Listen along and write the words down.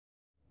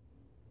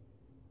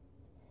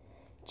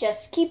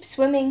Just keep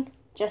swimming,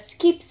 just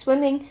keep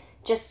swimming,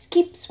 just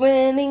keep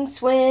swimming,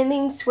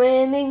 swimming,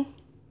 swimming.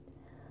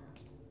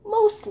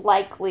 Most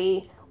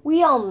likely,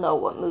 we all know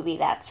what movie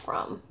that's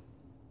from.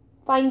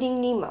 Finding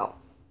Nemo.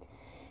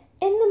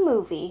 In the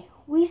movie,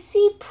 we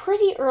see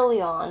pretty early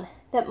on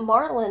that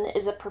Marlin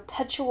is a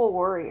perpetual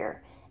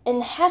worrier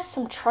and has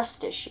some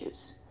trust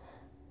issues.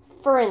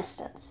 For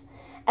instance,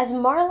 as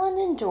Marlin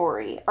and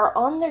Dory are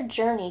on their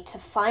journey to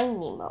find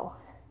Nemo,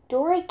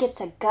 Dory gets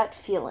a gut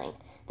feeling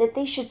that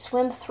they should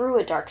swim through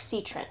a dark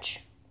sea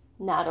trench,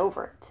 not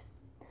over it.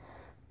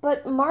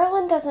 But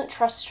Marlin doesn't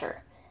trust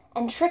her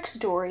and tricks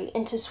Dory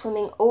into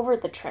swimming over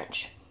the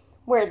trench,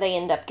 where they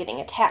end up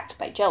getting attacked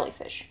by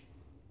jellyfish.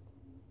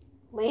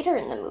 Later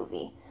in the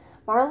movie,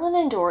 Marlin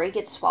and Dory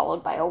get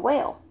swallowed by a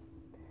whale.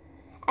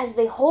 As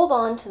they hold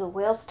on to the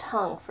whale's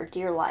tongue for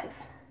dear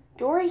life,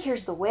 Dory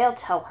hears the whale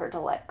tell her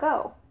to let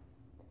go.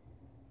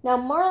 Now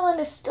Marlin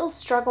is still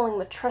struggling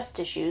with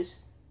trust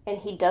issues, and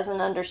he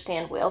doesn't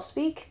understand whale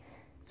speak,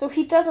 so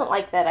he doesn't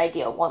like that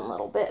idea one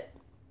little bit.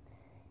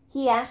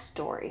 He asks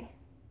Dory,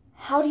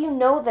 "How do you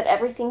know that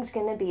everything's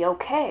going to be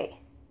okay?"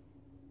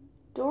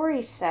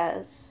 Dory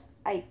says,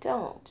 "I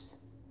don't."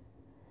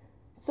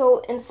 So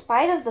in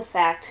spite of the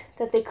fact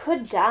that they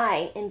could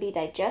die and be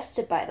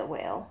digested by the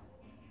whale,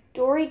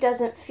 Dory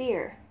doesn't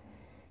fear.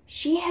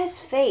 She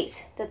has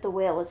faith that the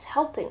whale is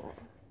helping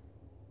them.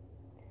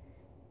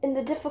 In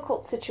the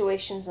difficult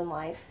situations in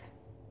life,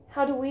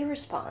 how do we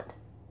respond?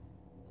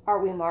 Are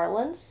we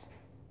Marlins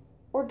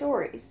or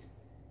Dorys?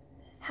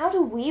 How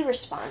do we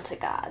respond to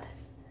God?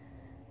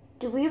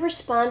 Do we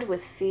respond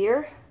with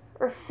fear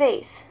or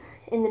faith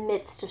in the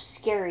midst of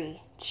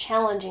scary,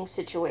 challenging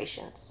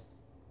situations?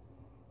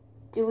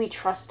 Do we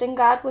trust in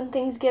God when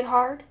things get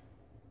hard?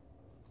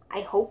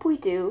 I hope we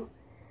do.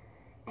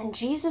 And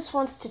Jesus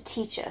wants to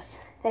teach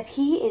us that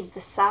He is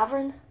the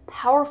sovereign,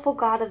 powerful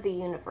God of the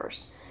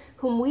universe,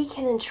 whom we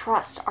can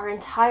entrust our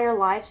entire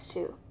lives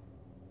to.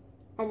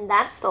 And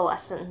that's the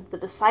lesson the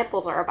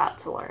disciples are about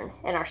to learn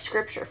in our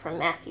scripture from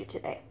Matthew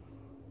today.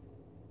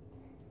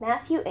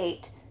 Matthew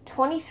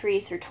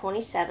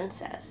 8:23-27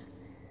 says,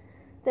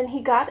 "Then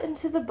he got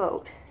into the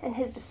boat, and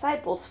his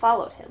disciples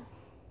followed him.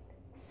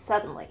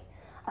 Suddenly,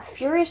 a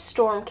furious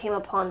storm came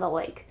upon the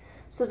lake,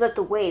 so that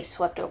the waves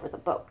swept over the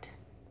boat.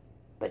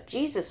 But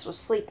Jesus was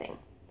sleeping.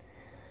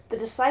 The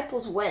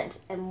disciples went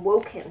and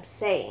woke him,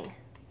 saying,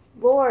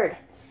 'Lord,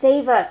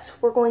 save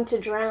us, we're going to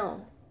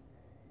drown.'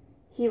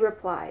 He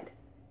replied,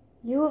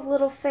 'You of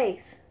little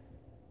faith,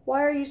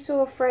 why are you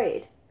so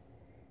afraid?'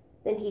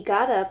 Then he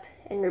got up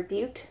and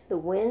rebuked the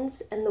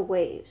winds and the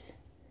waves,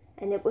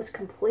 and it was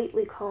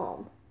completely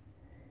calm.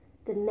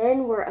 The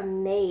men were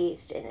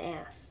amazed and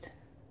asked,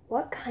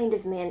 'What kind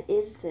of man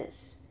is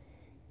this?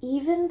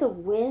 Even the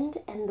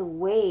wind and the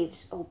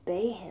waves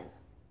obey him.'"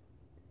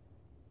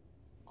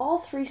 All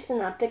three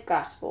synoptic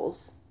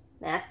gospels,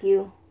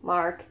 Matthew,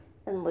 Mark,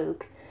 and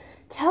Luke,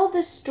 tell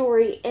this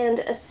story and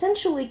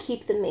essentially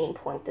keep the main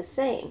point the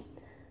same.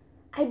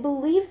 I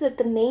believe that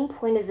the main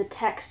point of the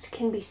text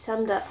can be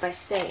summed up by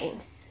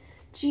saying,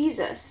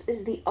 Jesus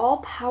is the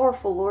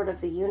all-powerful Lord of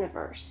the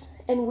universe,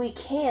 and we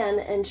can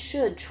and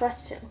should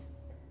trust Him.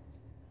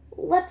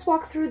 Let's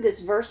walk through this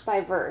verse by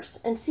verse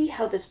and see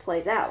how this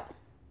plays out.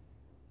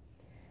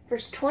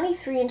 Verse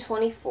 23 and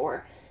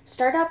 24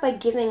 start out by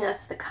giving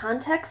us the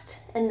context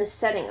and the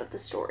setting of the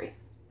story.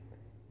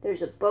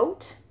 There's a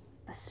boat,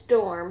 a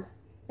storm,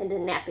 and a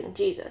napping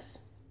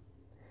Jesus.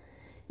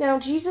 Now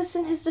Jesus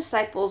and his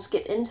disciples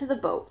get into the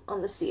boat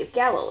on the Sea of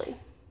Galilee.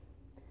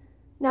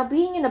 Now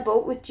being in a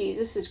boat with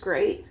Jesus is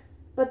great,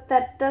 but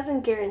that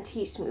doesn't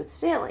guarantee smooth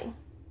sailing.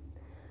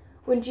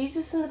 When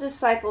Jesus and the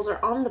disciples are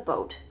on the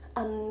boat,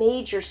 a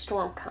major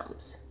storm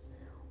comes.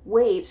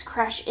 Waves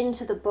crash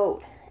into the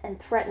boat and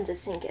threaten to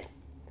sink it.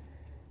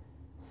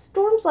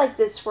 Storms like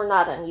this were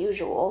not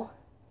unusual.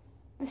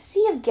 The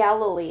Sea of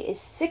Galilee is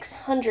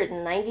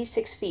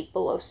 696 feet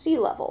below sea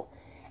level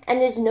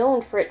and is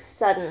known for its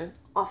sudden,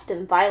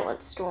 often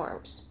violent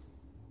storms.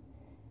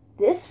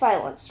 This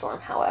violent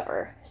storm,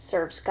 however,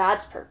 serves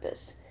God's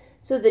purpose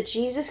so that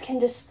Jesus can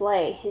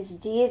display His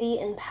deity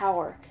and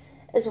power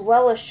as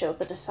well as show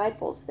the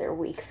disciples their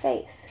weak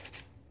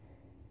faith.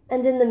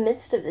 And in the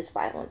midst of this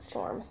violent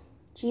storm,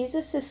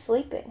 Jesus is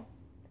sleeping.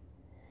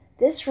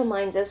 This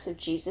reminds us of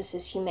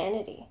Jesus'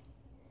 humanity.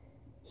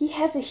 He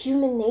has a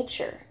human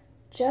nature,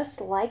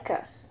 just like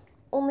us,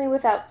 only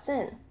without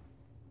sin.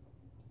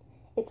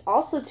 It's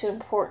also too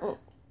important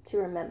to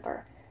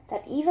remember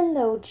that even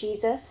though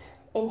Jesus,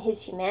 in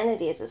His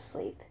humanity, is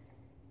asleep,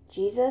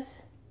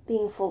 Jesus,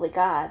 being fully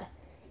God,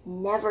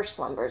 never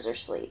slumbers or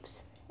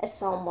sleeps, as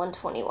Psalm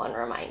 121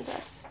 reminds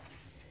us.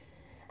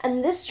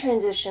 And this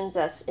transitions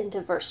us into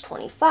verse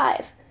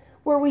 25,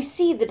 where we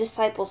see the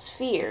disciples'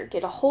 fear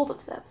get a hold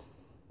of them.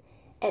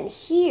 And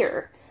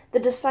here, the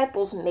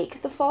disciples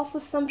make the false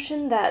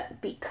assumption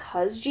that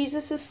because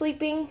Jesus is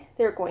sleeping,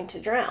 they're going to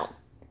drown.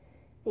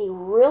 They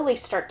really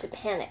start to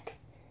panic.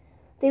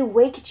 They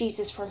wake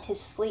Jesus from his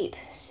sleep,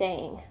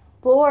 saying,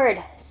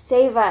 "Lord,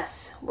 save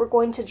us, we're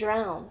going to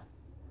drown."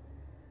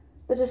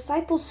 The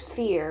disciples'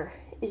 fear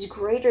is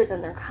greater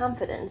than their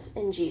confidence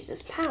in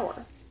Jesus'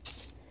 power.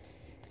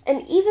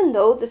 And even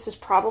though this is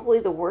probably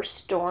the worst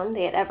storm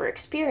they had ever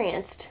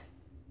experienced,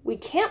 we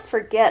can't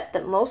forget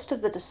that most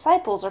of the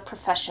disciples are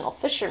professional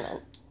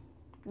fishermen.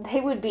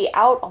 They would be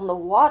out on the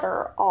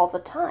water all the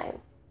time.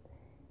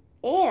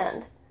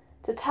 And,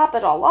 to top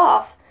it all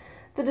off,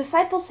 the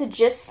disciples had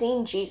just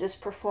seen Jesus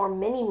perform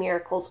many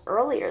miracles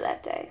earlier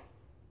that day.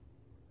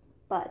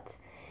 But,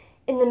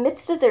 in the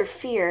midst of their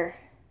fear,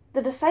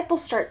 the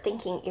disciples start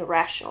thinking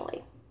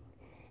irrationally.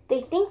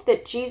 They think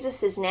that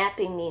Jesus'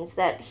 napping means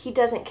that he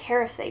doesn't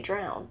care if they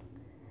drown.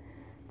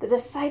 The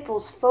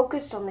disciples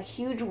focused on the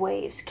huge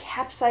waves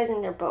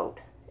capsizing their boat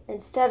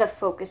instead of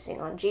focusing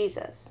on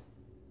Jesus.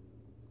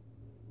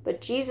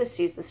 But Jesus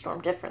sees the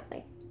storm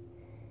differently.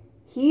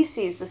 He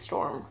sees the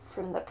storm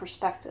from the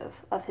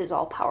perspective of his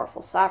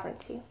all-powerful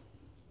sovereignty.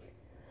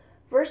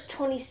 Verse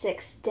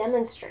 26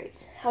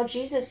 demonstrates how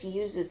Jesus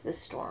uses this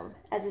storm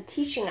as a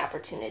teaching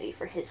opportunity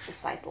for his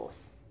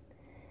disciples.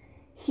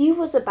 He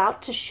was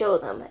about to show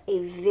them a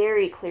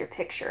very clear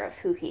picture of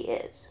who he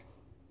is.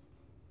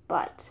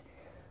 But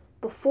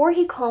before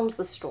he calms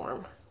the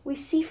storm, we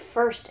see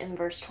first in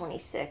verse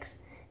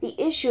 26 the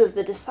issue of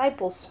the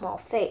disciples' small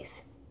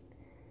faith.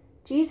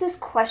 Jesus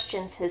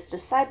questions his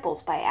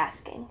disciples by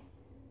asking,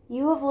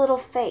 "You have little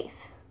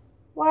faith.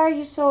 Why are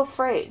you so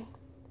afraid?"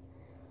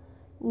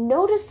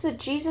 Notice that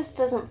Jesus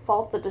doesn't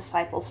fault the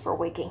disciples for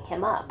waking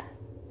him up,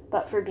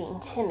 but for being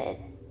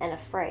timid and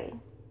afraid.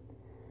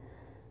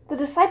 The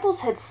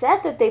disciples had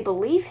said that they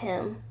believe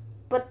him,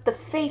 but the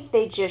faith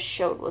they just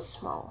showed was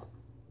small.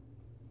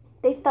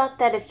 They thought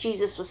that if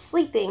Jesus was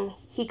sleeping,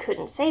 he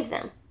couldn't save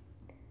them.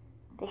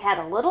 They had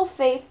a little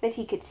faith that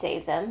he could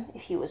save them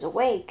if he was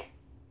awake.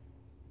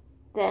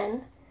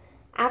 Then,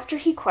 after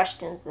he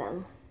questions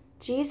them,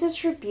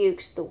 Jesus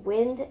rebukes the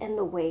wind and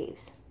the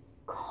waves,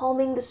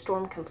 calming the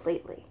storm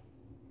completely.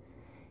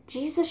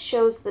 Jesus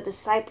shows the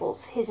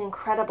disciples his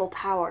incredible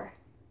power.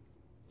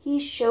 He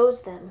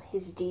shows them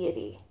his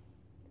deity.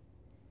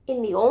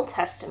 In the Old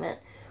Testament,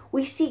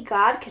 we see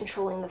God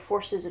controlling the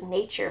forces of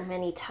nature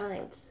many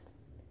times.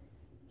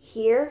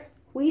 Here,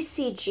 we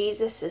see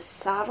Jesus'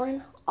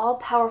 sovereign,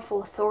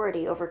 all-powerful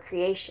authority over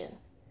creation.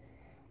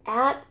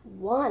 At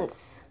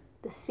once,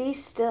 the sea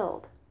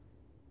stilled.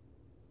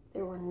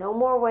 There were no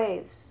more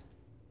waves,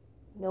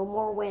 no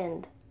more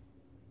wind,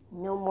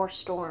 no more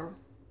storm.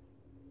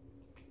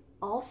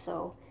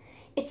 Also,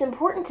 it's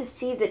important to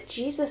see that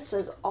Jesus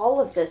does all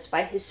of this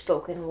by his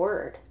spoken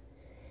word.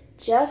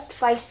 Just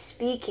by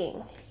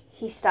speaking,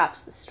 he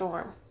stops the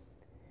storm.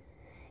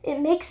 It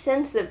makes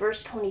sense that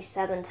verse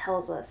 27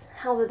 tells us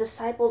how the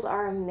disciples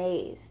are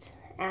amazed,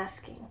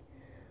 asking,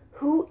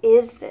 "Who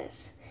is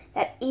this,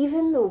 that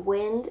even the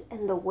wind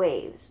and the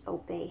waves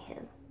obey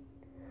him?"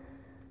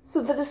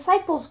 So the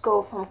disciples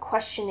go from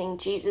questioning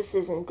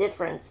Jesus'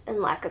 indifference and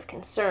lack of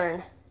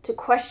concern to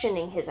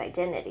questioning his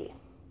identity.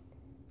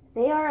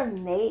 They are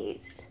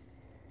amazed.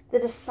 The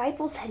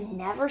disciples had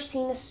never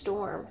seen a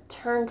storm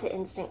turn to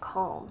instant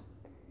calm.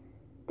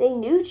 They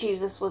knew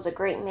Jesus was a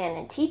great man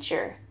and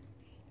teacher,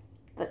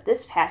 but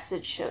this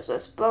passage shows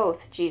us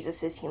both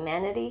Jesus'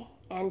 humanity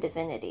and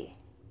divinity.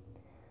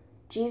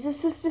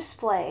 Jesus'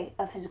 display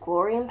of his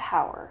glory and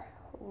power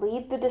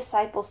lead the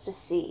disciples to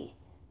see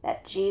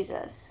that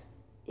Jesus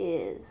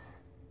is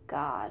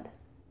God.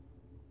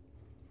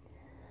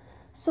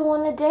 So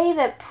on a day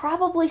that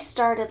probably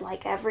started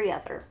like every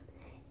other,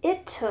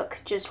 it took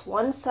just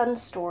one sudden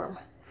storm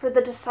for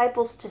the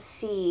disciples to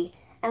see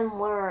and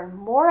learn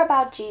more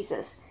about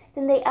Jesus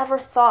than they ever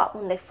thought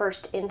when they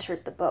first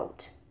entered the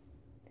boat.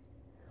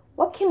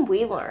 What can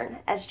we learn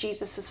as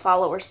Jesus'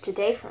 followers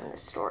today from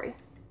this story?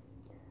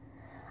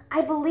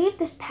 I believe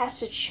this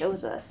passage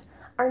shows us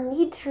our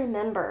need to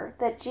remember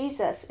that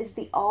Jesus is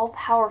the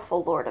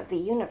all-powerful Lord of the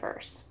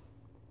universe.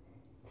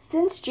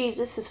 Since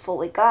Jesus is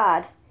fully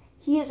God,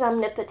 he is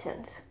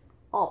omnipotent,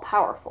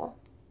 all-powerful.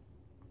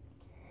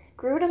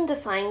 Grudem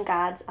defined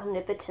God's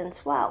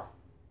omnipotence well.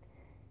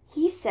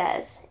 He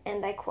says,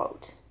 and I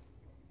quote,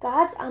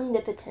 "God's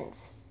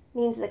omnipotence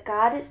means that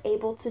God is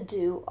able to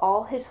do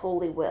all his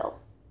holy will."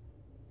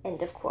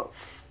 End of quote.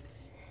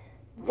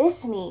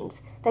 This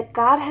means that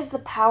God has the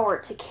power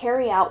to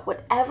carry out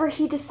whatever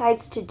he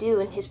decides to do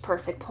in his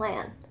perfect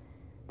plan.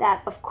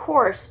 That, of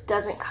course,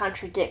 doesn't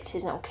contradict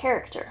his own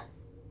character.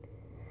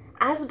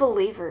 As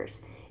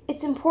believers,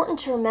 it's important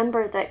to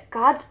remember that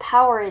God's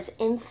power is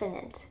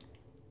infinite.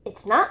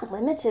 It's not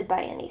limited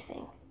by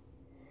anything.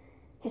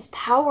 His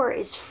power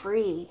is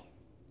free.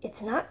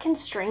 It's not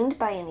constrained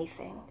by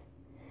anything.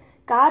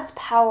 God's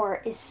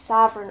power is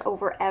sovereign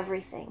over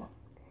everything.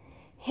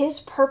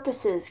 His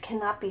purposes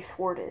cannot be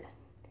thwarted,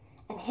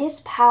 and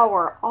his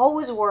power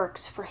always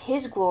works for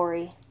his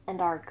glory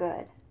and our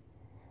good.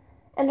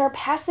 And our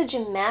passage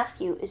in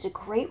Matthew is a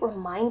great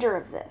reminder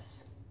of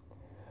this.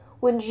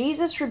 When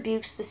Jesus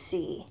rebukes the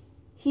sea,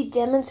 he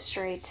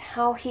demonstrates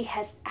how he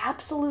has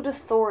absolute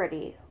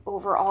authority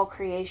over all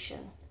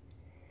creation.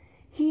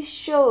 He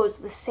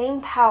shows the same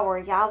power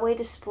Yahweh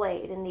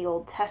displayed in the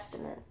Old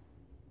Testament.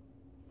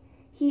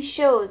 He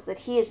shows that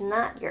he is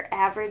not your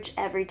average,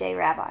 everyday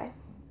rabbi.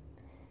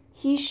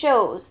 He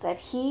shows that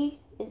he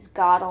is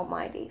God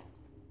Almighty.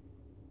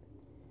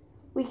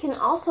 We can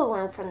also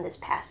learn from this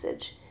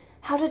passage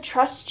how to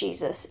trust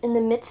Jesus in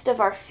the midst of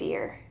our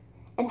fear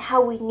and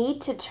how we need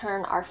to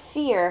turn our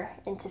fear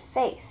into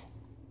faith.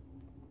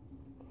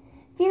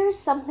 Fear is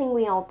something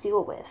we all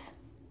deal with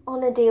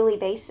on a daily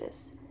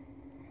basis,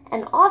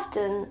 and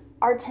often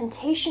our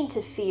temptation to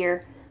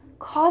fear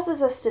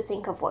causes us to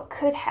think of what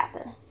could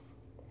happen.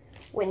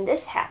 When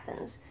this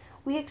happens,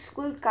 we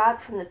exclude God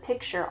from the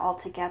picture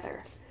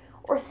altogether,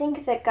 or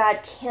think that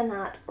God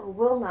cannot or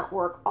will not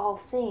work all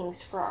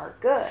things for our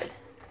good.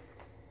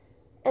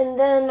 And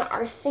then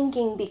our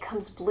thinking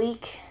becomes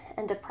bleak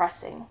and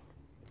depressing.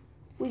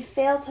 We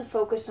fail to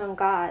focus on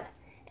God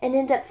and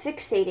end up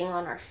fixating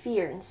on our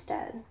fear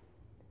instead.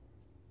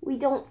 We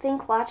don't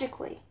think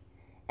logically,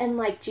 and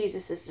like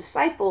Jesus'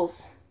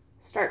 disciples,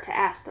 start to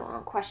ask the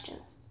wrong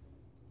questions.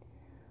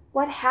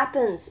 What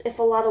happens if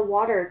a lot of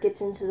water gets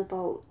into the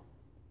boat?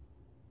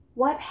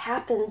 What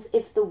happens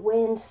if the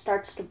wind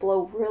starts to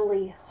blow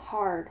really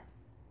hard?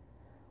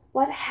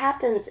 What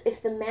happens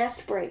if the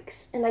mast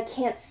breaks and I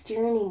can't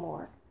steer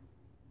anymore?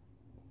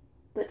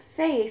 But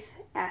faith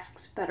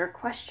asks better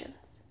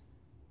questions.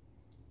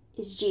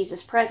 Is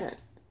Jesus present?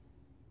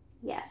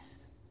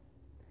 Yes.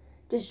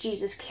 Does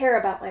Jesus care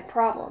about my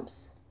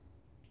problems?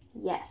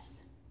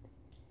 Yes.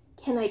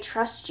 Can I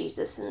trust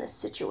Jesus in this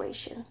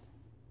situation?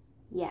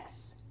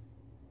 Yes.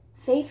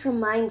 Faith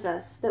reminds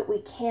us that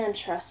we can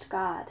trust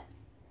God.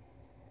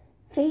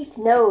 Faith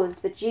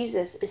knows that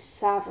Jesus is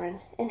sovereign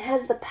and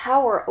has the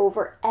power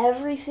over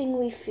everything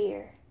we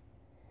fear.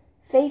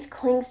 Faith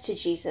clings to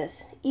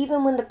Jesus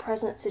even when the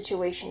present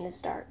situation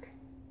is dark.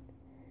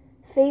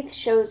 Faith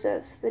shows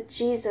us that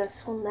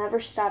Jesus will never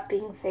stop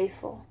being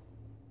faithful.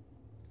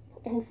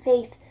 And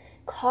faith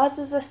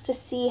causes us to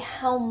see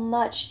how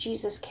much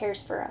Jesus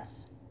cares for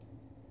us.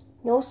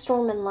 No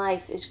storm in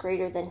life is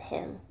greater than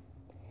him.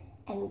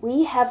 And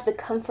we have the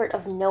comfort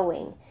of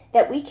knowing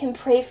that we can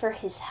pray for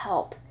his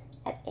help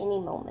at any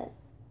moment.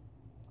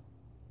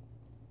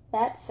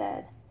 That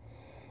said,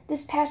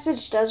 this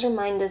passage does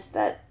remind us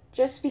that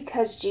just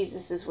because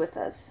Jesus is with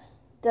us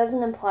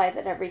doesn't imply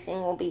that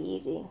everything will be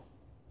easy.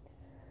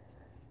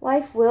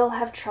 Life will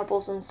have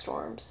troubles and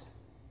storms.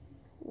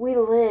 We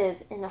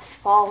live in a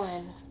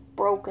fallen,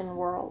 broken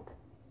world.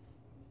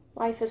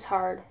 Life is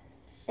hard,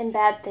 and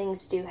bad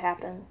things do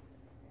happen.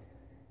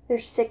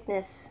 There's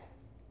sickness,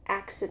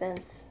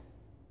 accidents,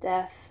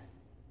 death.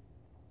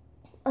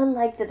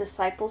 Unlike the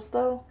disciples,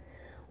 though,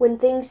 when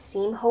things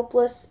seem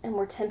hopeless and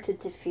we're tempted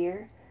to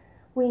fear,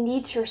 we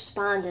need to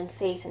respond in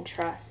faith and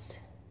trust.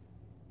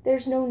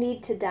 There's no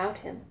need to doubt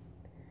him.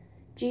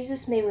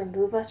 Jesus may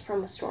remove us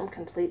from a storm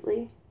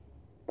completely,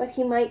 but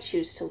he might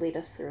choose to lead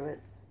us through it.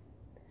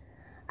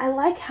 I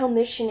like how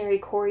missionary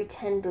Corrie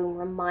ten Boom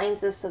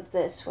reminds us of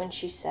this when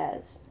she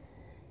says,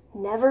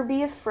 "Never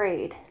be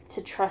afraid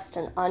to trust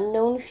an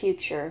unknown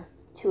future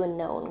to a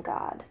known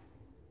God."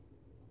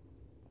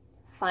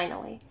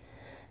 Finally,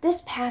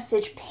 this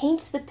passage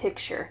paints the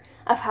picture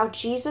of how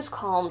Jesus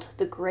calmed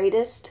the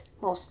greatest,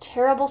 most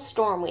terrible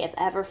storm we have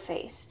ever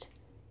faced: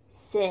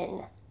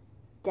 sin,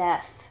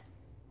 death,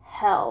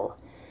 hell,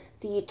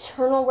 the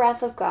eternal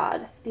wrath of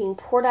God being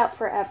poured out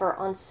forever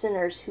on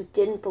sinners who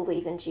didn't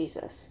believe in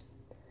Jesus.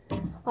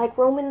 Like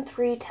Romans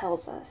 3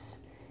 tells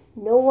us,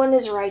 no one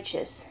is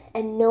righteous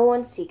and no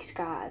one seeks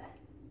God.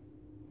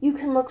 You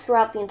can look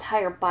throughout the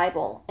entire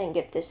Bible and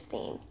get this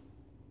theme.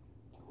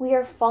 We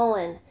are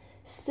fallen,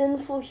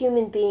 sinful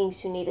human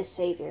beings who need a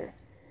Savior,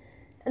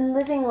 and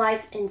living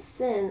life in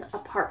sin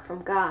apart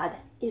from God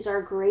is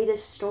our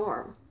greatest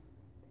storm.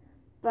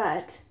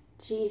 But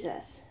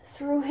Jesus,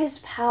 through his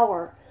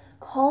power,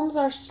 calms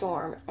our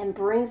storm and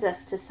brings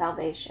us to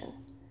salvation.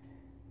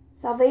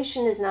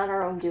 Salvation is not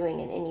our own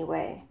doing in any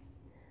way.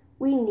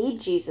 We need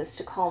Jesus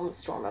to calm the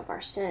storm of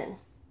our sin.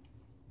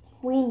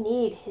 We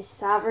need his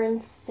sovereign,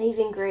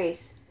 saving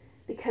grace,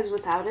 because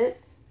without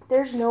it,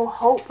 there's no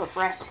hope of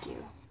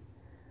rescue.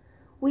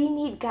 We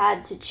need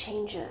God to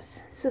change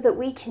us so that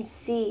we can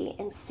see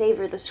and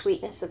savor the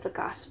sweetness of the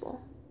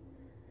gospel.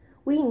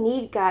 We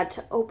need God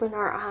to open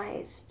our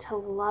eyes to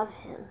love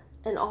him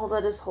and all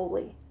that is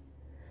holy.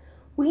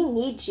 We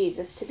need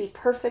Jesus to be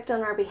perfect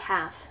on our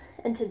behalf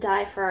and to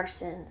die for our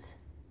sins.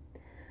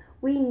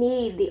 We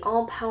need the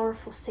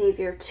all-powerful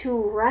Savior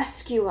to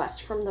rescue us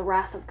from the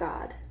wrath of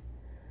God.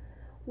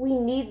 We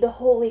need the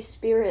Holy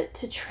Spirit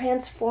to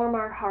transform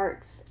our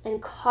hearts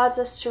and cause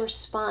us to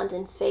respond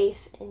in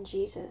faith in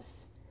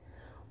Jesus.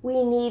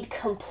 We need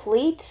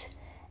complete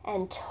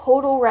and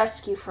total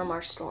rescue from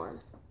our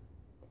storm.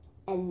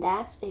 And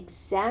that's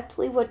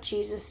exactly what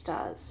Jesus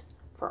does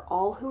for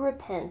all who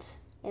repent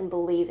and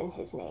believe in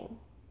his name.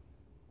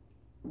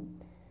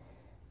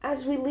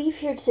 As we leave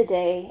here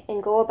today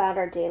and go about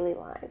our daily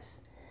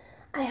lives,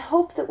 I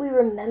hope that we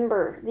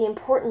remember the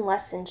important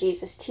lesson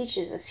Jesus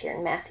teaches us here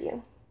in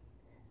Matthew.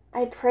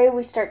 I pray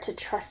we start to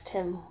trust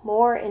him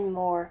more and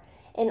more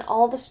in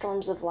all the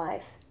storms of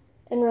life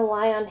and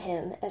rely on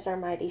him as our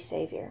mighty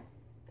Savior.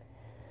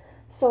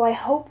 So I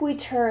hope we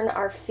turn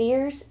our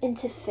fears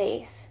into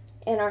faith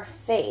and our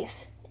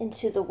faith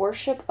into the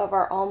worship of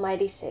our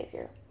Almighty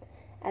Savior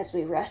as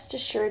we rest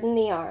assured in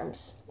the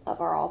arms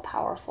of our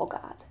all-powerful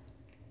God.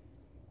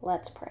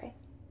 Let's pray.